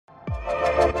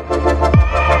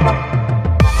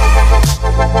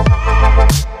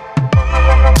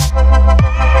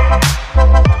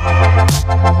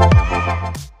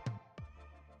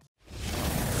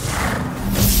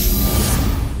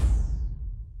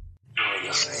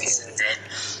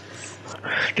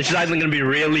This is either going to be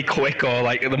really quick or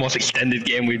like the most extended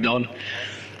game we've done.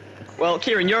 Well,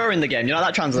 Kieran, you're in the game. You know what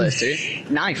that translates to?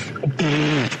 Knife.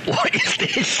 What is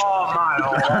this? Oh my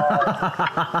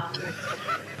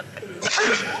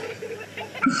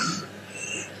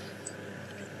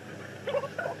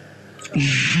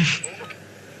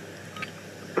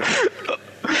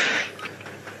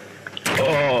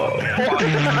Oh.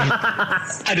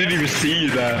 I didn't even see you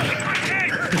there.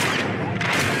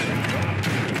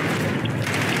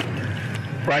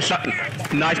 Right,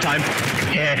 knife time.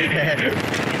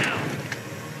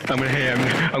 I'm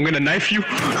gonna knife you.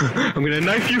 I'm gonna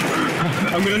knife you.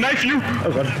 I'm gonna knife you.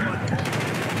 Oh god.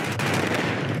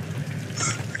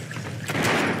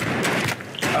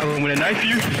 I'm gonna knife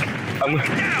you.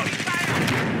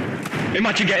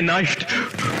 Imagine getting knifed.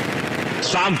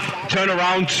 Sam, turn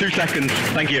around 2 seconds.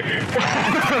 Thank you.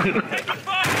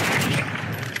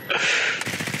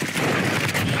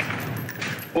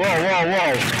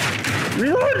 Whoa.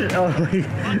 Reload! Oh my.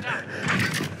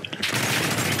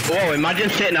 Whoa, imagine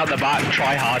sitting out the back,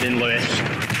 try hard in Lewis.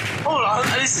 Hold on,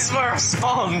 this is where I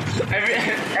spawn.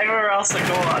 Everywhere else I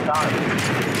go, I die.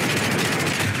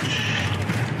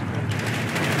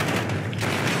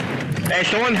 Hey,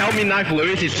 someone help me knife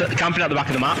Lewis, he's camping at the back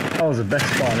of the map. That was the best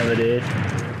spawn I ever did.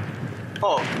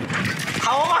 Oh,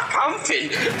 how am I camping?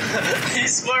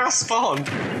 This is where I spawn.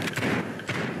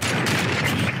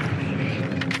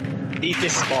 Leave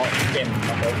this spot in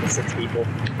about 6 people.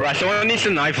 Right, someone needs to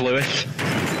knife Lewis.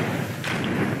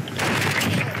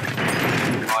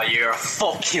 Oh, you're a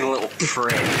fucking little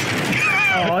prick.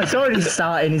 Oh, it's already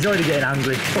starting. He's already getting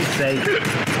angry. For fuck's sake.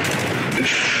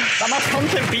 That must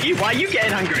content for you. Why are you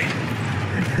getting angry?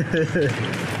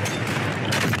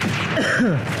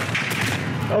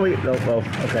 Oh wait, no, well,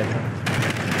 okay.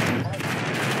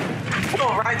 No,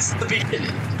 right at the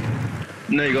beginning.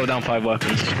 No, you go down 5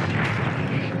 weapons.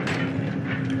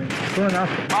 We're on an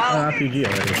RPG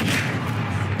already.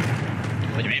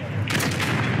 What do you mean?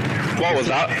 What was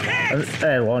that?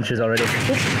 Launches already.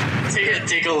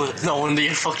 Diggle, no wonder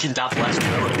your fucking dad left.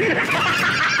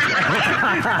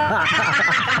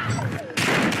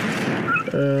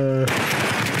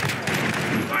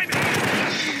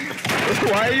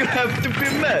 Why you have to be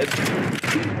mad?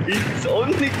 It's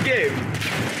only game.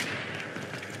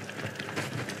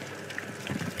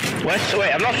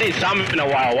 Wait, I've not seen Sam in a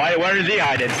while. Where is he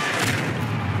hiding?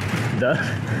 No,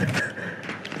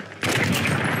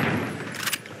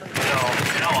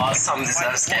 you know what? Sam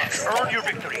deserves it. Earn your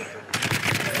victory.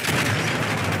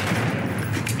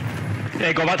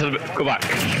 Hey, go back. I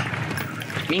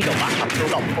mean, go back. I've still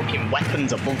got fucking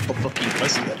weapons above the fucking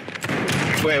president.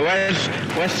 Wait,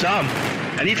 where's Sam?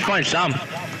 I need to find Sam.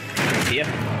 Here.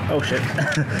 Oh shit.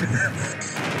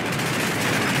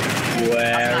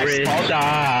 Where is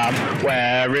Sam?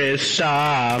 Where is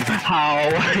Sam? How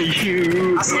are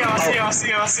you? I see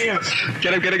him.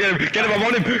 Get him, I'm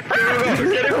on him.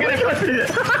 Get him.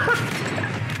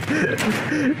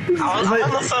 I'm on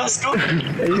the first gun.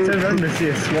 You turn around and see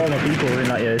a swarm of people in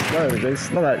that year. It's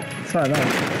not that.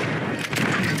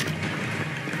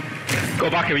 Go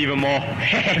back him even more.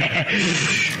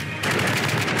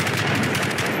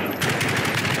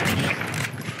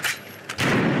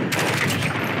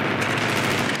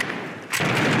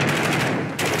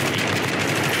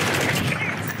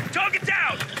 Target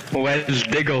down. Where's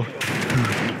Diggle?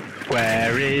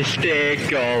 Where is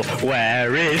Diggle?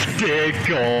 Where is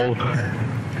Diggle?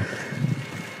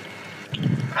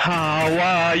 How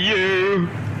are you?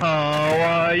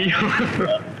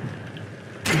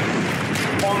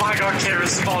 Oh my god, Kieran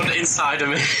spawned inside of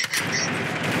me.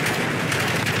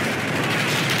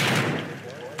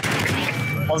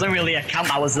 Wasn't really a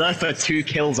camp. I was there for 2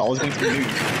 kills. I was going to move.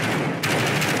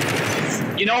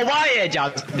 You know why,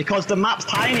 Jazz? Because the map's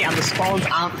tiny and the spawns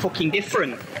aren't fucking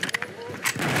different.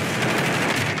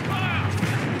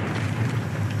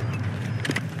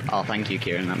 Oh, thank you,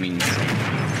 Kieran. That means.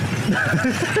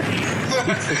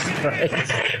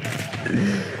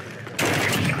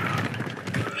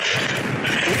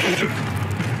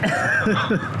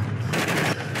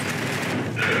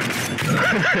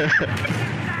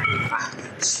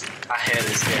 I hate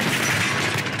this game.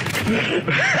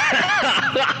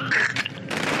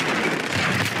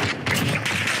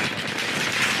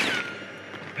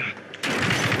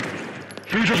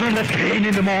 Who doesn't love pain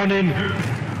in the morning?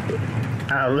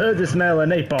 I love the smell of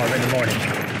napalm in the morning.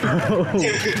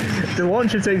 The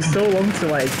launcher takes so long to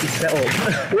like set up.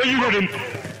 Where are you running?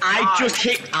 I just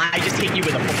hit you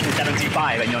with a fucking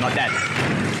 75 and you're not dead.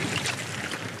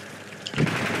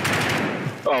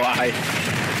 Oh,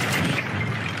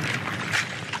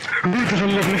 Who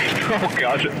doesn't love me? Oh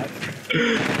god.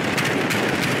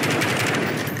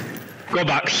 Go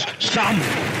back, Sam.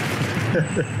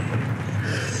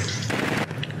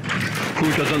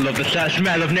 Who doesn't love the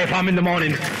smell of napalm in the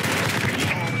morning?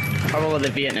 Probably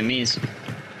the Vietnamese.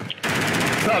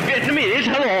 Oh, Vietnamese,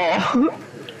 hello.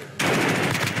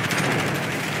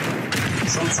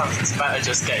 Sometimes it's better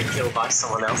just getting killed by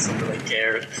someone else than really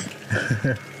cared.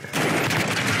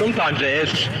 Sometimes it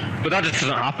is, but that just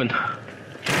doesn't happen.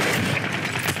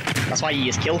 That's why you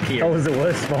use kill That here. was the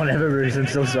worst spawn ever, Bruce. I'm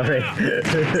so sorry.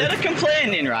 Instead of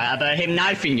complaining, right, about him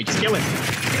knifing you, just kill him.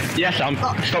 Yes, Sam.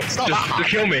 Stop. it's not Just that hard.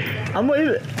 kill me. I'm not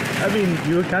even. I mean,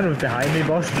 you were kind of behind me,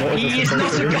 boss. What was I He is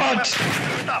supposed not to a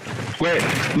do? god. Wait,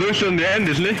 Lewis on the end,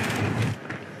 isn't he?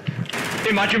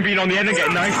 Imagine being on the end and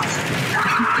getting knifed.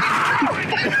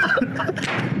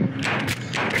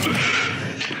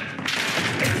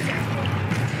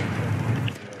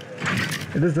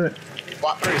 It doesn't.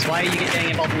 What, Bruce, why are you getting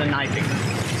involved in the knifing?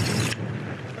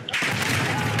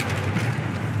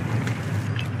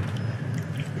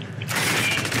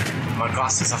 My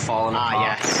glasses are falling apart.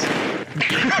 Ah,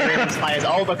 yes. It inspires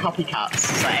all the copycats,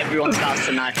 so everyone starts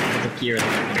to knife because of Kieran.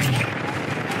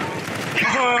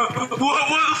 What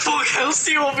the fuck else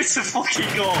do you want me to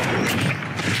fucking go?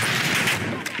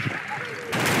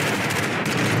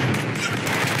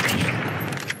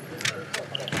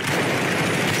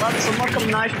 Lads, someone come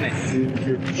knife me.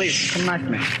 Please, come knife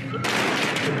me.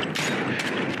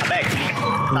 I beg.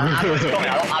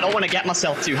 I don't want to get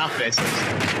myself too happy, so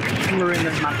come ruin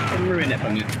this man. Come ruin it for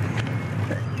me.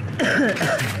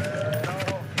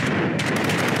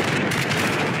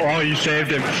 Oh, you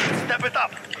saved him. Step it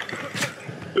up.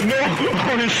 No,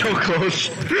 oh, he's so close.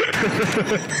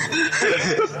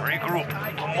 Regroup.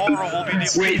 Tomorrow will be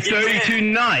the Wait, 32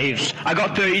 knives? I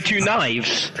got 32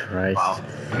 knives. Christ. Wow.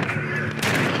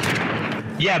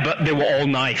 Yeah, but they were all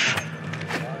knife.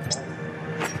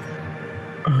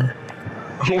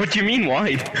 What do you mean,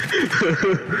 why?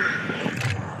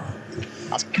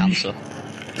 That's cancer.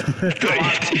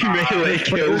 32 melee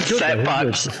kills,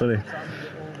 setbacks. It's funny.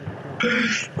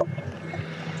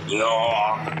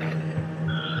 No.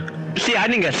 See, I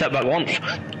didn't get setback once.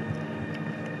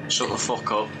 Shut the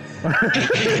fuck up.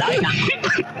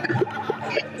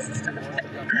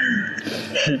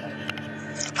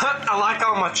 I like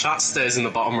how my chat stays in the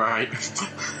bottom right.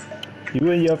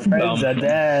 You and your friends are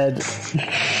dead.